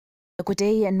Good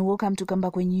day and welcome to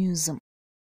Kambakwe News.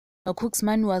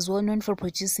 Cucsman was well known for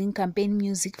producing campaign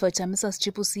music for Chamisa's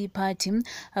Triple C party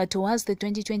towards the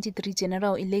 2023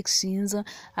 general elections.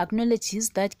 Acknowledges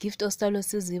that gift Ostallos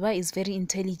Siziba is very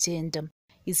intelligent.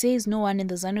 He says no one in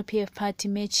the ZANU-PF party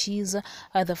matches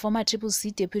the former Triple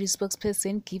C deputy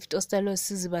spokesperson gift Ostallos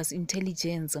Siziba's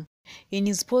intelligence. In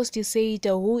his post, he said,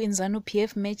 "Who in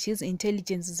ZANU-PF matches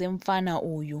intelligence zemfana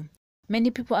uyu." Many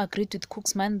people agreed with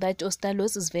Cucsman that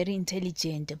Ostallos is very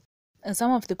intelligent.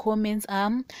 Some of the comments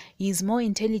are, "He is more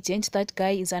intelligent, that guy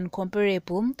is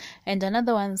incomparable," and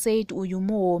another one said, "Uyu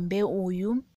muhombe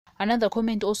uyu." Another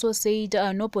comment also said,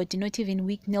 "Nobody, not even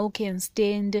weak Nell, can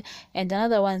stand," and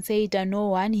another one said, "No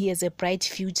one, he has a bright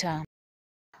future."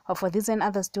 For this and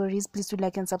other stories, please do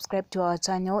like and subscribe to our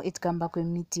channel at Kambakwe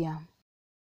Media.